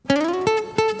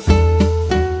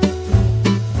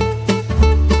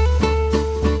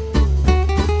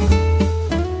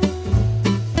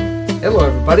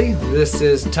everybody. This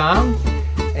is Tom,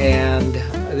 and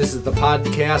this is the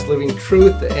podcast Living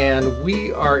Truth, and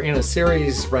we are in a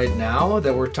series right now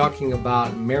that we're talking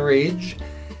about marriage.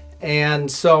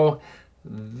 And so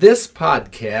this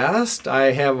podcast,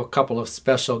 I have a couple of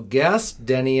special guests.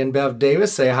 Denny and Bev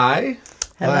Davis, say hi.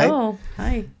 Hello.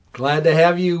 Hi. Glad to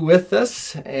have you with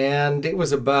us. And it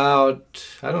was about,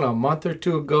 a month or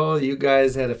two ago, you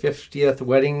guys had a 50th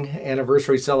wedding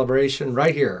anniversary celebration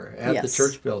right here at the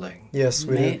church building. Yes,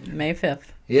 we did. May 5th.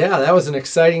 Yeah, that was an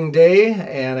exciting day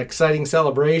and exciting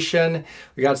celebration.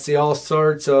 We got to see all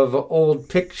sorts of old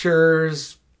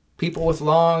pictures, people with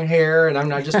long hair, and I'm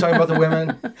not just talking about the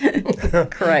women.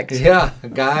 Correct. Yeah,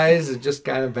 guys, just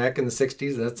kind of back in the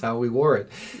 60s, that's how we wore it.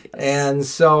 Yes. And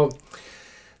so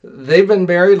they've been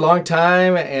married a long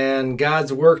time, and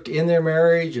God's worked in their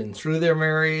marriage and through their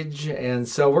marriage. And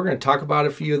so we're going to talk about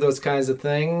a few of those kinds of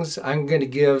things. I'm going to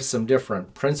give some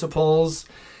different principles.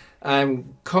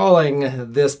 I'm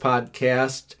calling this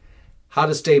podcast How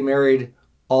to Stay Married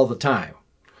All the Time,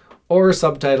 or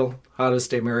subtitle, How to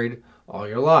Stay Married All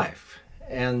Your Life.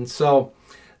 And so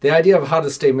the idea of how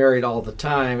to stay married all the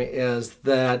time is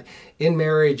that in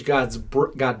marriage,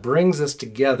 God brings us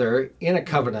together in a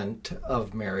covenant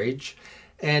of marriage,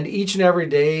 and each and every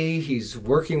day He's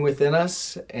working within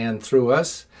us and through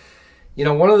us. You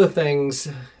know, one of the things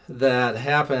that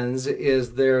happens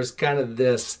is there's kind of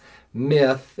this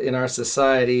myth in our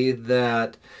society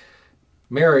that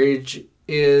marriage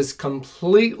is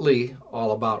completely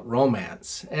all about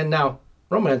romance. And now,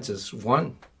 romance is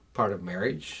one part of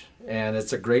marriage, and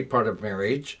it's a great part of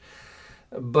marriage.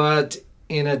 But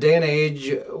in a day and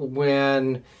age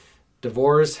when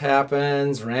divorce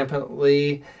happens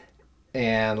rampantly,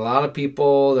 and a lot of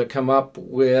people that come up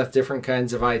with different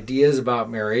kinds of ideas about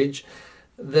marriage,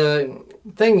 the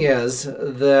thing is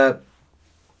that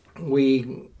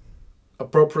we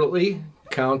appropriately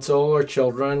counsel our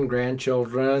children,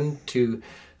 grandchildren to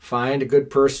find a good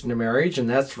person to marry, and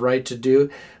that's right to do.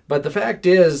 But the fact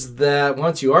is that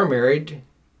once you are married,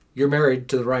 you're married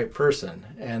to the right person,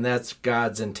 and that's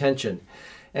God's intention.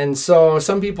 And so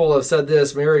some people have said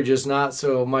this: marriage is not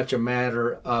so much a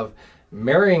matter of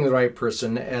marrying the right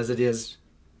person as it is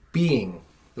being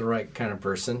the right kind of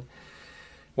person.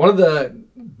 One of the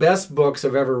best books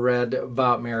I've ever read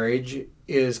about marriage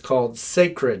is called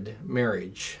Sacred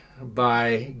Marriage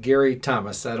by Gary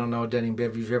Thomas. I don't know, Denny and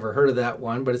Bev, if you've ever heard of that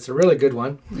one, but it's a really good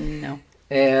one. No.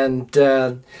 And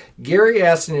Gary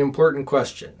asked an important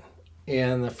question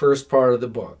in the first part of the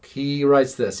book. He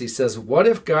writes this. He says, what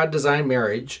if God designed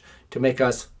marriage to make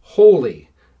us holy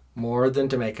more than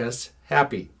to make us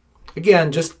happy?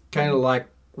 Again, just kind of like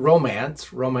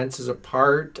romance. Romance is a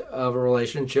part of a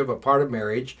relationship, a part of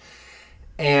marriage.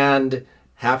 And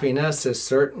happiness is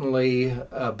certainly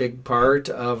a big part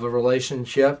of a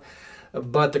relationship.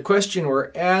 But the question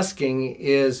we're asking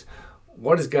is,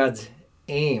 what is God's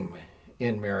aim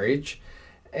in marriage?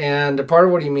 And a part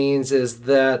of what he means is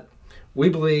that we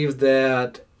believe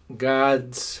that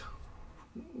God's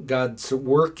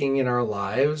working in our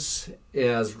lives,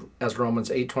 as Romans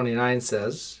 8:29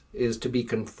 says, is to be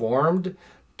conformed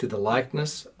to the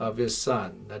likeness of his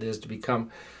Son. That is, to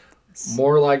become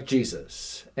more like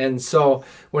Jesus. And so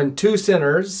when two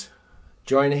sinners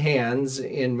join hands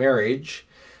in marriage,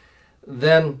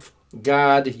 then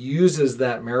God uses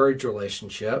that marriage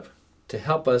relationship to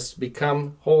help us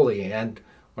become holy, and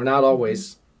we're not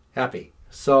always happy.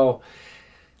 So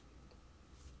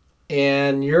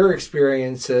in your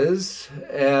experiences,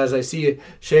 as I see you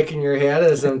shaking your head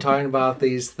as I'm talking about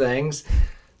these things,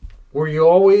 have you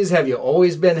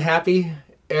always been happy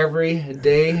every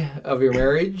day of your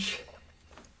marriage?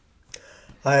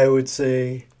 I would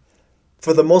say,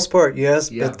 for the most part, yes,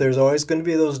 Yeah. but there's always going to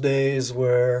be those days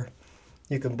where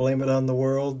you can blame it on the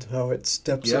world, how it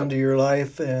steps into your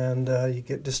life, and you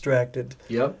get distracted.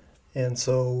 Yep. And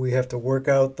so we have to work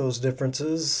out those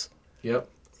differences. Yep.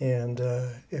 And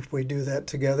if we do that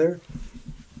together,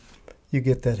 you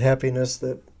get that happiness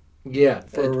that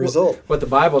for a result. What the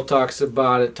Bible talks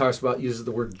about, uses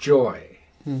the word joy.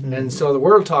 Mm-hmm. And so the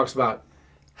world talks about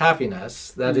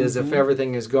happiness. That is, if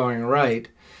everything is going right,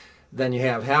 then you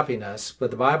have happiness.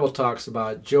 But the Bible talks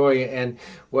about joy. And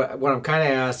what I'm kind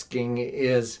of asking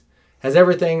is, has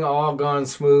everything all gone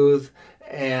smooth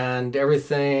and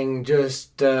everything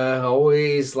just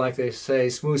always, like they say,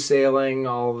 smooth sailing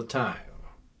all the time?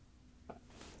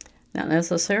 Not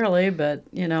necessarily, but,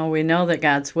 we know that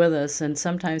God's with us, and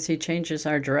sometimes He changes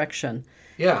our direction.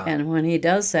 Yeah. And when He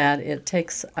does that, it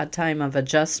takes a time of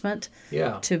adjustment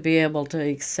to be able to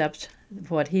accept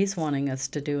what He's wanting us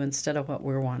to do instead of what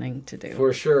we're wanting to do.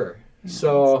 For sure.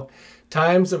 So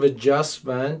times of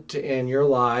adjustment in your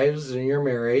lives, in your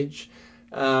marriage,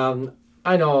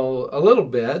 I know a little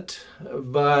bit,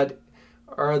 but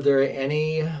are there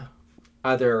any,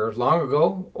 either long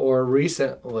ago or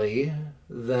recently,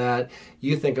 that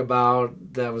you think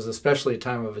about that was especially a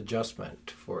time of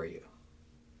adjustment for you?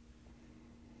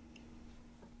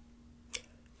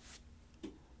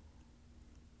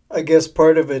 I guess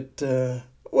part of it,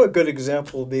 well, a good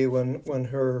example would be when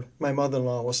my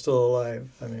mother-in-law was still alive.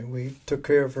 I mean, we took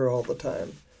care of her all the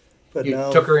time. But You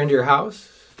now, took her into your house?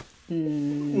 at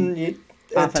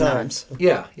Off and on. times.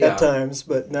 Yeah. At times,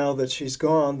 but now that she's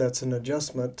gone, that's an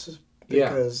adjustment Yeah.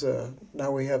 because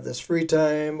now we have this free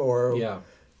time, or Yeah.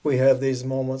 we have these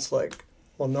moments like,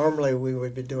 well, normally we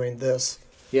would be doing this.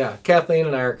 Yeah. Kathleen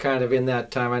and I are kind of in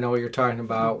that time. I know what you're talking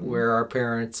about, where our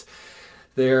parents,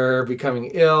 they're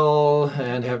becoming ill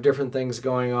and have different things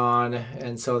going on.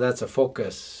 And so that's a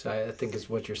focus, I think is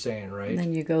what you're saying, right? And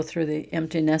then you go through the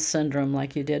empty nest syndrome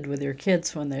like you did with your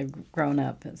kids when they've grown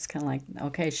up. It's kind of like,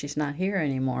 okay, she's not here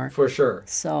anymore. For sure.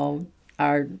 So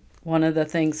one of the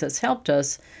things that's helped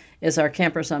us is our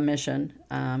Campers on Mission.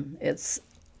 It's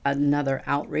another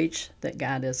outreach that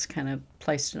God has kind of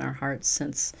placed in our hearts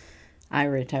since I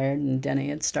retired, and Denny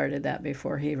had started that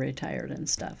before he retired and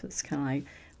stuff. It's kind of like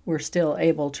we're still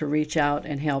able to reach out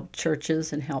and help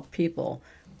churches and help people,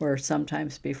 where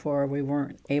sometimes before we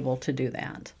weren't able to do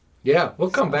that. Yeah, we'll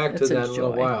come back to it's a that in a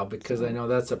little joy. while, because I know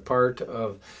that's a part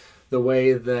of the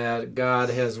way that God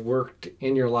has worked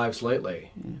in your lives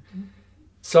lately.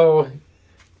 So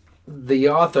the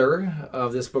author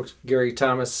of this book, Gary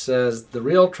Thomas, says the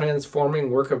real transforming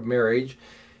work of marriage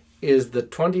is the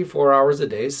 24 hours a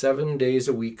day, 7 days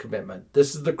a week commitment.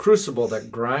 This is the crucible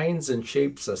that grinds and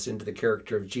shapes us into the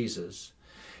character of Jesus.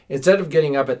 Instead of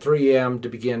getting up at 3 a.m. to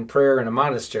begin prayer in a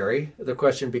monastery, the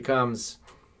question becomes,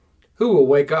 who will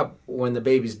wake up when the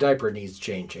baby's diaper needs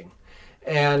changing?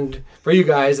 And for you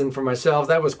guys and for myself,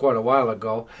 that was quite a while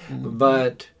ago.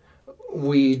 But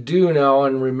we do know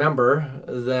and remember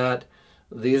that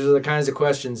these are the kinds of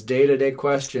questions, day-to-day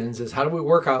questions, is how do we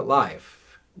work out life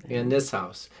in this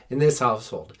house, in this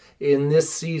household, in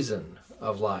this season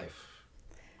of life?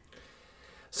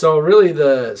 So really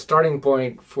the starting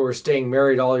point for staying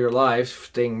married all your life,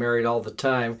 staying married all the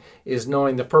time, is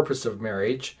knowing the purpose of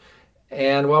marriage.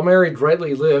 And while marriage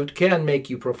rightly lived can make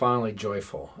you profoundly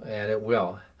joyful, and it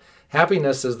will.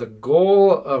 Happiness as the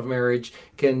goal of marriage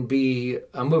can be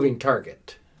a moving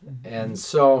target. And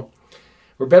so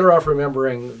we're better off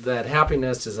remembering that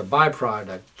happiness is a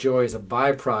byproduct, joy is a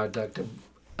byproduct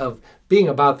of being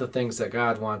about the things that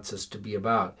God wants us to be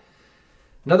about.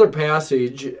 Another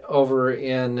passage over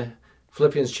in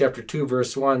Philippians chapter 2,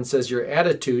 verse 1 says, your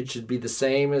attitude should be the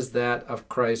same as that of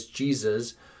Christ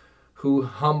Jesus, who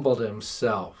humbled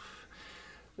himself.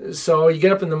 So you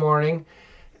get up in the morning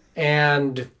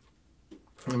and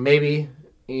maybe,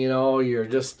 you're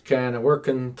just kind of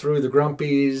working through the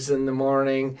grumpies in the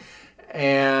morning.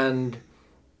 And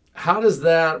how does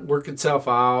that work itself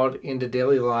out into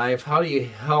daily life? How do you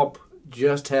help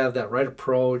just have that right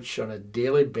approach on a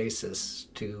daily basis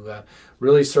to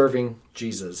really serving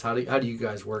Jesus? How do you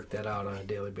guys work that out on a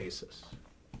daily basis?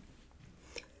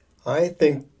 I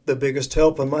think the biggest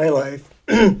help in my life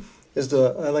is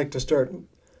I like to start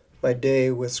my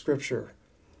day with Scripture.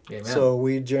 Amen. So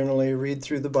we generally read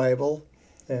through the Bible,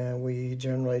 and we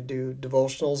generally do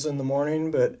devotionals in the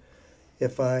morning, but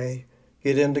if I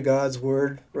get into God's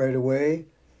Word right away,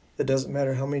 it doesn't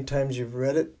matter how many times you've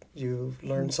read it, you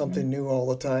learn something new all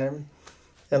the time.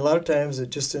 And a lot of times it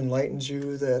just enlightens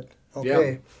you that,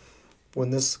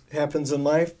 when this happens in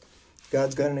life,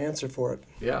 God's got an answer for it.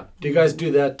 Yeah. Do you guys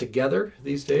do that together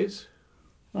these days?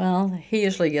 Well, he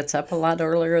usually gets up a lot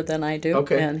earlier than I do.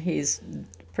 Okay. And he's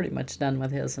pretty much done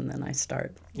with his, and then I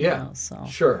start. Yeah, So,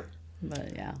 sure.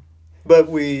 but yeah. But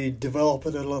we develop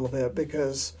it a little bit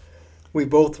because we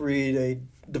both read a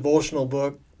devotional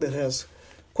book that has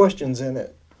questions in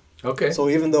it. Okay. So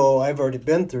even though I've already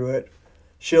been through it,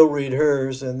 she'll read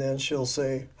hers and then she'll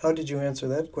say, how did you answer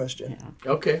that question?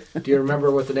 Yeah. Okay. Do you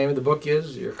remember what the name of the book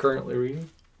is you're currently reading?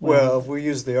 Well, we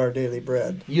use the Our Daily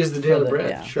Bread. Use the Daily the- Bread.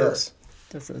 yeah. Sure. Yes.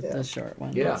 This is Yeah. the short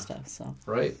one Yeah. and stuff. So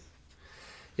Right.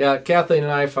 Yeah, Kathleen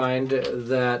and I find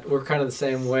that we're kind of the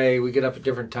same way. We get up at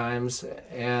different times,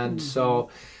 and so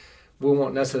we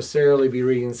won't necessarily be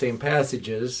reading the same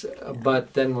passages,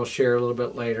 but then we'll share a little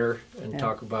bit later and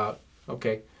talk about,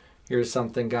 okay, here's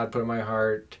something God put in my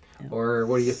heart, or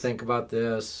what do you think about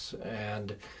this?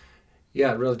 And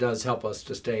yeah, it really does help us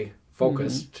to stay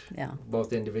focused, yeah.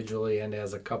 both individually and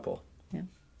as a couple. Yeah.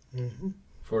 Mm-hmm.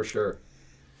 For sure.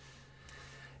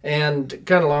 And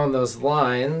kind of along those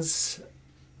lines,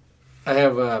 I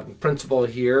have a principle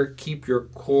here: keep your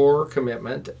core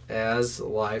commitment as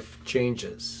life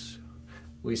changes.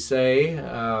 We say,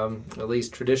 at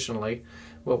least traditionally,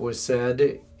 what was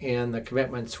said in the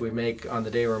commitments we make on the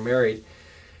day we're married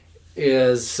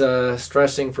is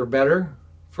stressing for better,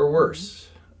 for worse.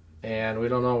 And we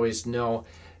don't always know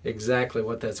exactly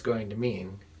what that's going to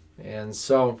mean. And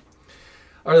so,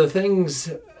 are the things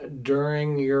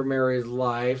during your married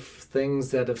life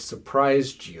things that have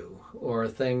surprised you, or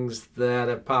things that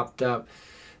have popped up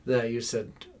that you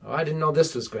said, oh, I didn't know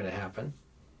this was going to happen?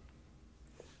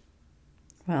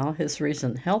 Well, his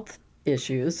recent health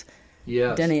issues.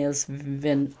 Yes. Denny has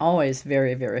been always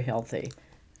very, very healthy.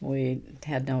 We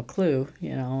had no clue,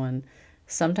 and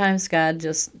sometimes God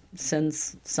just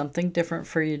sends something different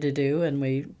for you to do, and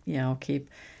we, keep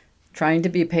trying to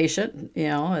be patient.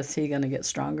 Is he going to get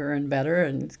stronger and better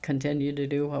and continue to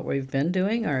do what we've been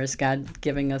doing, or is God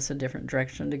giving us a different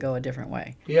direction to go a different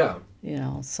way? Yeah.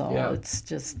 It's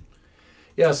just...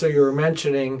 Yeah, so you were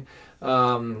mentioning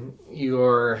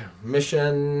your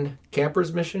mission,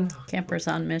 Campers Mission? Campers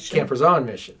on Mission. Campers on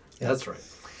Mission, Yeah. That's right.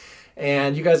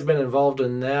 And you guys have been involved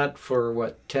in that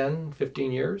for, 10,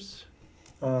 15 years?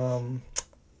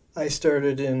 I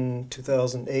started in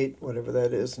 2008, whatever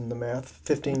that is in the math,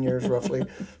 15 years roughly.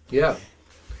 Yeah.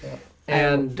 Yeah.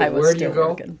 And I was where do you still go?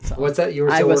 working, so What's that? You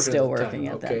were I still was working still at the working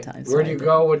time. at that time, so Where do I you did.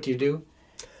 go? What do you do?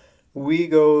 We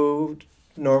go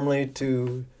normally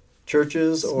to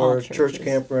churches Small or church churches.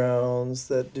 campgrounds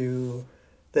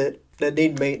that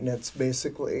need maintenance,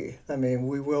 basically. I mean,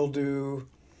 we will do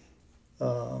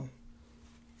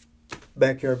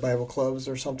backyard Bible clubs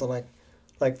or something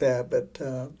like that, but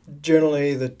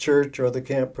generally the church or the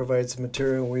camp provides the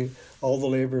material. All the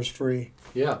labor is free.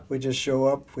 Yeah. We just show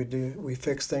up. We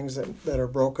fix things that are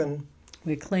broken.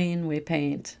 We clean, we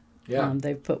paint. Yeah.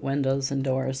 They've put windows and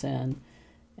doors in,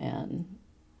 and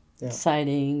Yeah.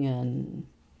 siding and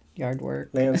yard work.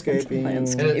 Landscaping. And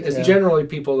Landscaping. it's Yeah. generally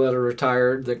people that are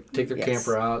retired that take their Yes.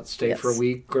 camper out, stay for a Yes.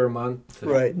 week or a month.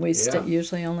 Right. We Yeah.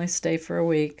 usually only stay for a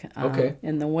week. Okay.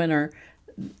 In the winter,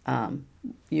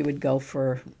 you would go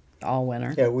for all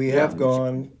winter. Yeah, we Yeah. have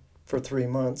gone for 3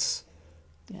 months.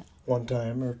 Yeah. One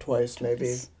time or twice maybe.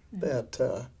 Yes. But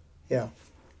yeah.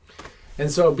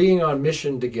 And so being on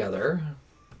mission together,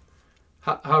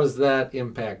 how does that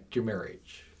impact your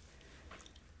marriage?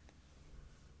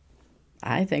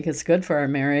 I think it's good for our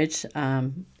marriage.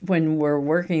 When we're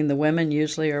working, the women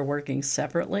usually are working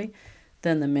separately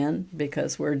than the men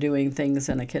because we're doing things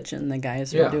in the kitchen. The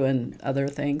guys are Yeah. doing other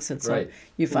things. And so Right.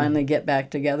 you finally get back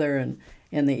together and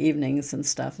in the evenings and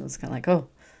stuff. And it's kind of like, oh,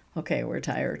 okay, we're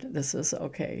tired. This is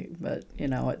okay. But,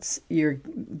 you're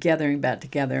gathering back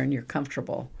together and you're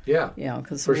comfortable. Yeah.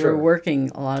 Because For we're sure.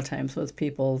 working a lot of times with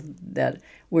people that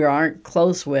we aren't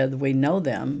close with. We know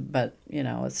them, but,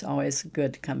 it's always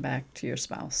good to come back to your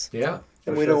spouse. Yeah.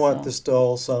 And for we sure. don't want this to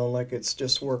all sound like it's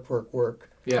just work, work, work.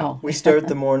 Yeah. Oh. We start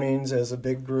the mornings as a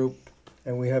big group,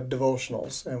 and we have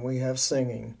devotionals, and we have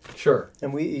singing, Sure.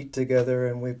 and we eat together,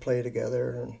 and we play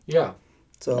together, and Yeah.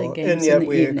 Play so games and in yet the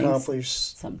we evenings accomplish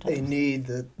sometimes. a need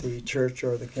that the church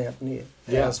or the camp Yeah.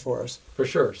 has for us. For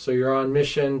sure. So you're on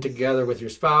mission together with your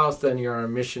spouse, then you're on a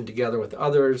mission together with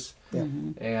others, Yeah.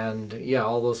 and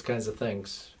all those kinds of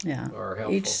things Yeah. are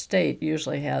helpful. Each state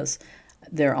usually has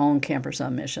their own campers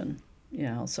on mission.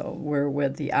 So we're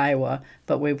with the Iowa,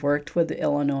 but we've worked with the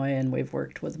Illinois and we've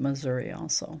worked with Missouri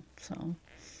also. So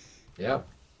Yeah.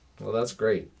 Well, that's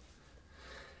great.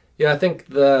 Yeah, I think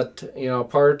that,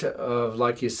 part of,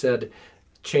 like you said,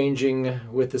 changing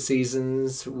with the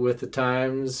seasons, with the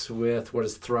times, with what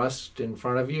is thrust in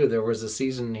front of you. There was a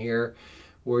season here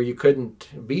where you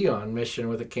couldn't be on mission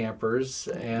with the campers,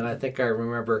 and I think I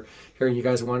remember hearing you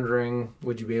guys wondering,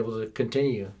 would you be able to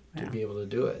continue to Yeah. be able to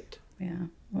do it? yeah,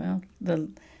 well,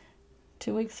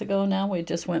 2 weeks ago now we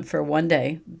just went for one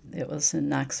day. It was in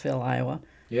Knoxville, Iowa,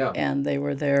 Yeah. and they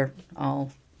were there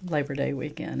all Labor Day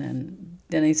weekend. And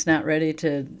Denny's not ready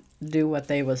to do what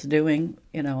they was doing,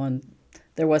 and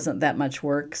there wasn't that much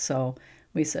work, so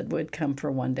we said we'd come for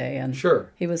one day. And Sure.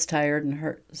 he was tired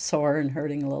and sore and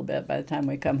hurting a little bit by the time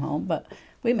we come home, but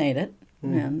we made it.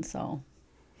 And so,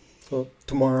 So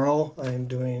tomorrow I'm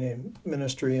doing a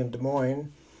ministry in Des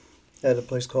Moines at a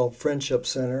place called Friendship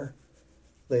Center.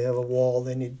 They have a wall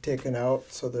they need taken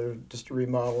out, so they're just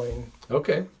remodeling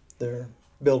Okay. their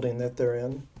building that they're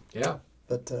in. Yeah.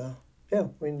 But yeah,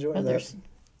 we enjoy well, that. there's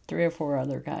 3 or 4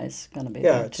 other guys going to be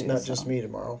Yeah, there it's too. not so. just me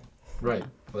tomorrow. Right.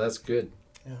 Well, that's good.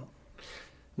 Yeah.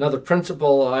 Another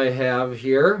principle I have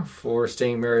here for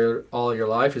staying married all your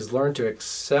life is learn to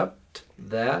accept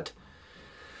that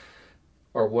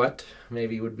or what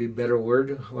maybe would be a better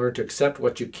word, learn to accept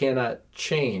what you cannot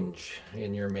change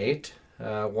in your mate.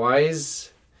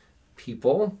 Wise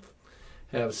people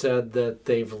have said that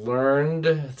they've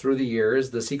learned through the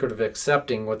years the secret of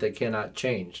accepting what they cannot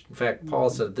change. In fact, Paul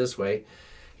said it this way.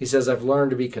 He says, I've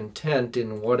learned to be content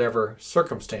in whatever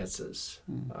circumstances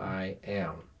I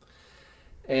am.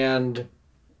 And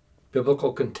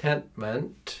biblical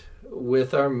contentment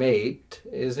with our mate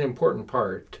is an important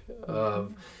part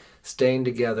of staying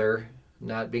together,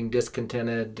 not being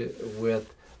discontented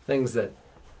with things that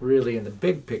really in the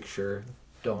big picture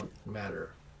don't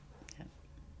matter.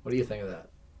 What do you think of that?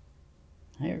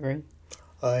 I agree.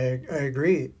 I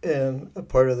agree, and a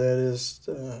part of that is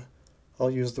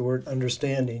I'll use the word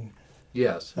understanding.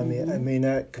 Yes. I mean, I may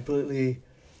not completely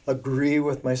agree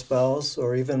with my spouse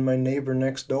or even my neighbor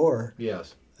next door.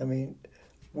 Yes. I mean,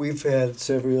 we've had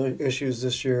several issues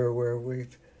this year where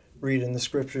we've read in the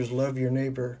scriptures, love your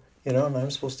neighbor, and I'm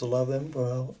supposed to love them.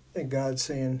 Well, and God's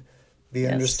saying, be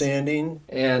understanding.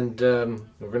 And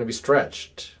we're going to be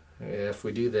stretched if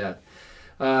we do that.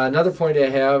 Another point I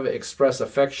have, express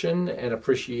affection and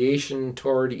appreciation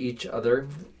toward each other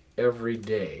every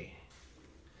day.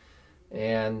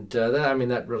 And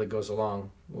that really goes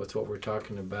along with what we're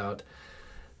talking about.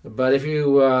 But if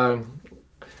you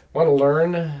want to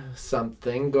learn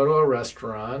something, go to a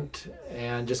restaurant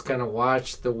and just kind of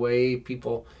watch the way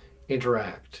people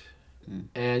interact.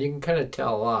 And you can kind of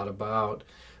tell a lot about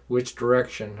which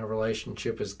direction a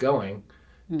relationship is going,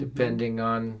 depending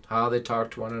on how they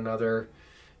talk to one another,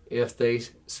 if they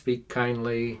speak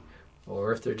kindly,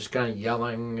 or if they're just kind of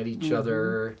yelling at each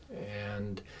other.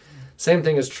 And same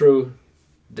thing is true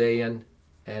day in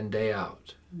and day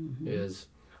out, is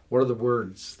what are the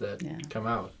words that come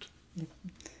out?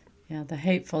 Yeah, the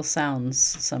hateful sounds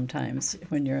sometimes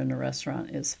when you're in a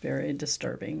restaurant is very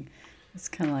disturbing. It's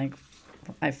kind of like,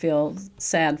 I feel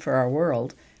sad for our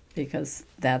world because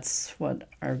that's what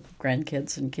our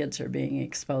grandkids and kids are being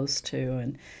exposed to.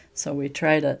 And so we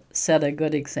try to set a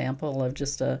good example of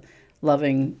just a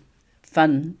loving,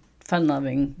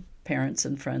 fun-loving parents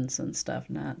and friends and stuff,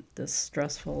 not the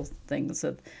stressful things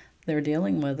that they're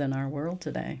dealing with in our world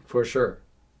today. For sure.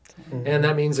 And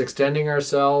that means extending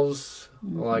ourselves,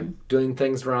 like doing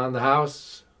things around the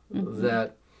house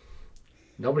that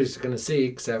nobody's going to see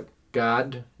except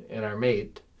God and our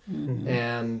mate,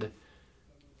 and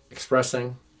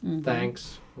expressing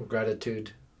thanks,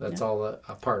 gratitude. That's all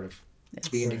a part of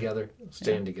being together,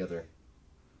 staying together.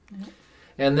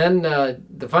 And then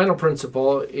the final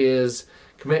principle is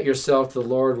commit yourself to the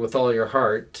Lord with all your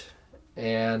heart.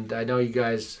 And I know you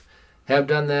guys have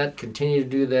done that, continue to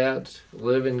do that,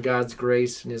 live in God's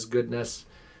grace and His goodness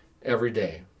every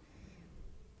day.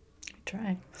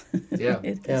 Try. Yeah.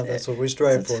 That's what we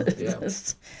strive for.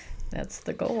 That's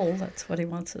the goal. That's what He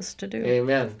wants us to do.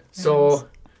 Amen. So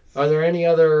are there any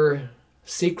other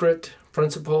secret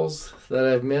principles that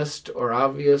I've missed or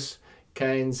obvious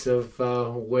kinds of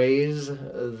ways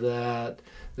that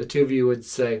the two of you would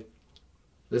say,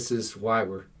 this is why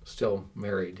we're still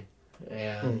married,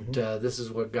 and this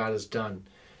is what God has done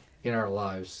in our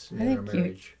lives, in our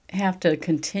marriage? You have to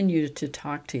continue to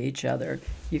talk to each other.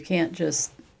 You can't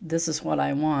just, this is what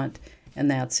I want,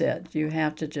 and that's it. You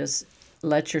have to just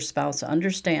let your spouse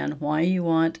understand why you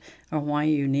want or why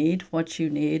you need what you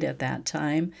need at that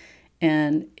time.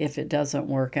 And if it doesn't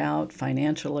work out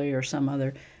financially or some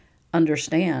other,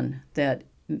 understand that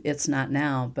it's not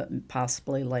now, but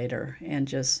possibly later, and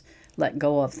just let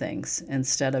go of things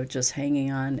instead of just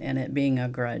hanging on and it being a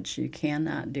grudge. You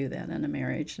cannot do that in a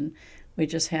marriage. And we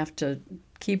just have to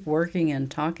keep working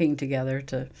and talking together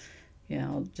to,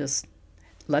 just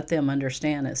let them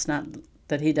understand it's not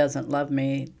that he doesn't love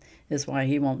me is why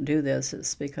he won't do this.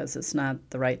 It's because it's not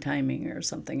the right timing or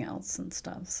something else and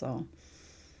stuff. So,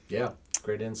 yeah,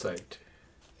 great insight.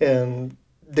 And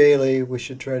daily, we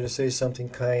should try to say something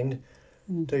kind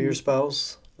to your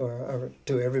spouse or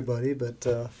to everybody.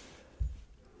 But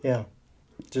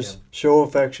show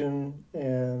affection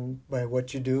and by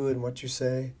what you do and what you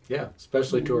say. Yeah,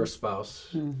 especially to our spouse.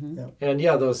 Yeah. And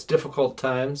those difficult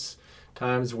times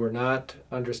we're not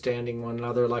understanding one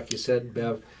another, like you said,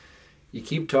 Bev. You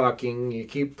keep talking, you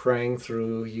keep praying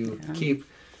through, you keep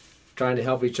trying to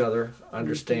help each other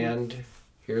understand,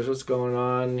 here's what's going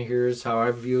on, here's how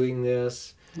I'm viewing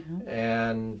this,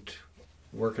 and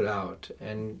work it out.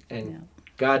 And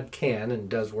God can and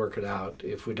does work it out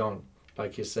if we don't,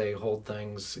 like you say, hold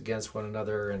things against one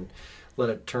another and let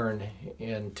it turn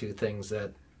into things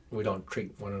that we don't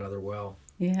treat one another well.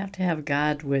 You have to have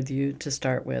God with you to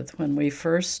start with. When we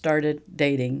first started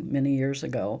dating many years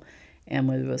ago, and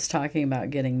we was talking about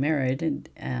getting married,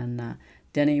 and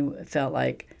Denny felt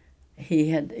like he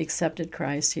had accepted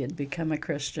Christ. He had become a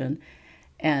Christian.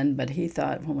 But he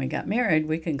thought when we got married,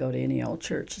 we can go to any old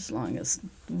church as long as,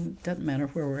 it doesn't matter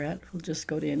where we're at, we'll just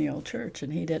go to any old church.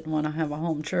 And he didn't want to have a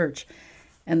home church.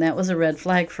 And that was a red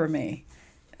flag for me.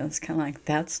 It's kind of like,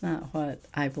 that's not what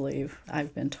I believe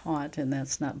I've been taught, and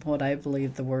that's not what I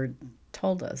believe the Word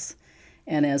told us.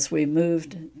 And as we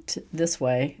moved this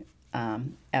way,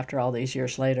 after all these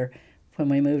years later, when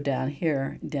we moved down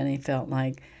here, Denny felt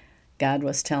like God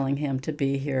was telling him to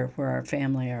be here where our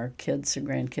family, our kids and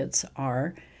grandkids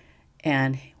are.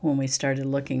 And when we started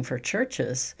looking for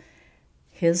churches,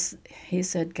 he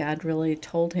said God really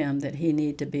told him that he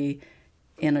needed to be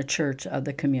in a church of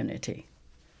the community,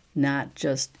 not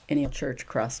just any church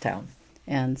across town.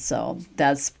 And so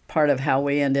that's part of how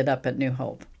we ended up at New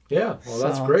Hope. Yeah, well,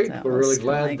 that's So great. that We're was really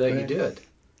glad that you Right. did.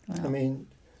 I mean,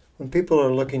 when people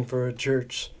are looking for a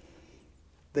church,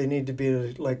 they need to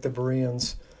be like the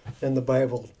Bereans in the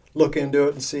Bible. Look into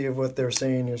it and see if what they're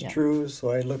saying is Yeah. true. So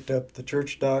I looked up the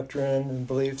church doctrine and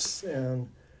beliefs, and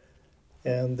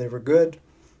they were good.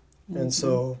 And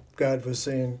so God was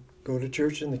saying, go to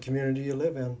church in the community you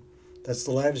live in. That's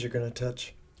the lives you're going to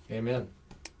touch. Amen.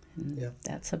 Yeah.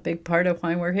 That's a big part of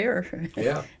why we're here.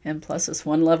 Yeah. And plus, it's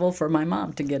one level for my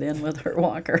mom to get in with her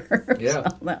walker. Yeah.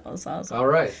 So that was awesome. All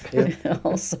right. You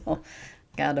know, so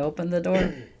God opened the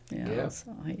door. You know, Yeah.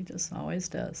 So he just always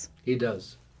does. He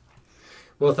does.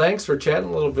 Well, thanks for chatting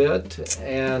a little bit,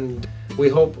 and we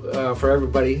hope for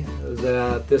everybody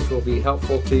that this will be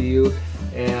helpful to you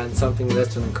and something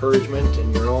that's an encouragement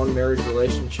in your own marriage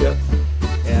relationship.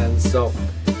 And so,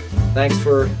 thanks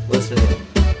for listening.